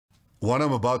What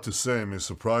I'm about to say may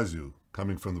surprise you,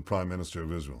 coming from the Prime Minister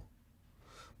of Israel.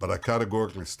 But I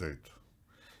categorically state,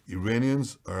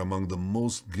 Iranians are among the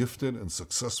most gifted and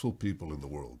successful people in the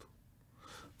world.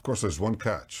 Of course, there's one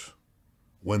catch: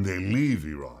 when they leave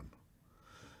Iran.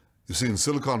 You see, in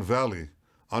Silicon Valley,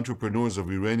 entrepreneurs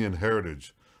of Iranian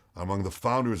heritage are among the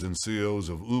founders and CEOs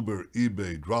of Uber,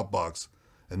 eBay, Dropbox,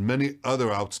 and many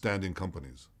other outstanding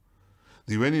companies.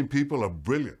 The Iranian people are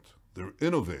brilliant. They're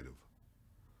innovative.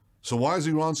 So why is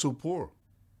Iran so poor?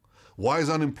 Why is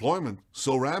unemployment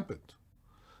so rampant?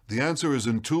 The answer is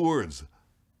in two words: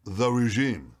 the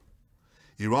regime.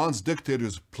 Iran's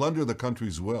dictators plunder the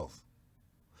country's wealth.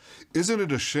 Isn't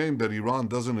it a shame that Iran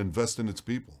doesn't invest in its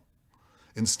people?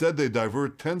 Instead, they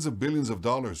divert tens of billions of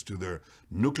dollars to their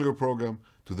nuclear program,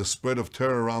 to the spread of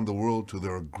terror around the world, to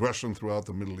their aggression throughout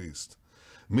the Middle East.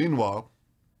 Meanwhile,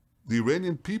 the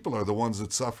Iranian people are the ones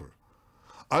that suffer.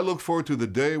 I look forward to the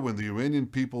day when the Iranian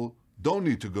people don't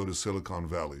need to go to Silicon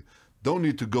Valley, don't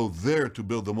need to go there to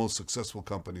build the most successful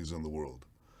companies in the world.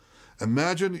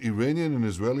 Imagine Iranian and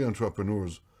Israeli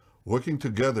entrepreneurs working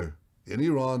together in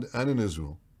Iran and in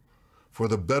Israel for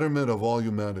the betterment of all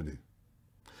humanity.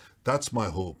 That's my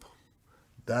hope.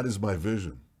 That is my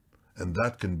vision. And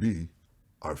that can be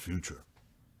our future.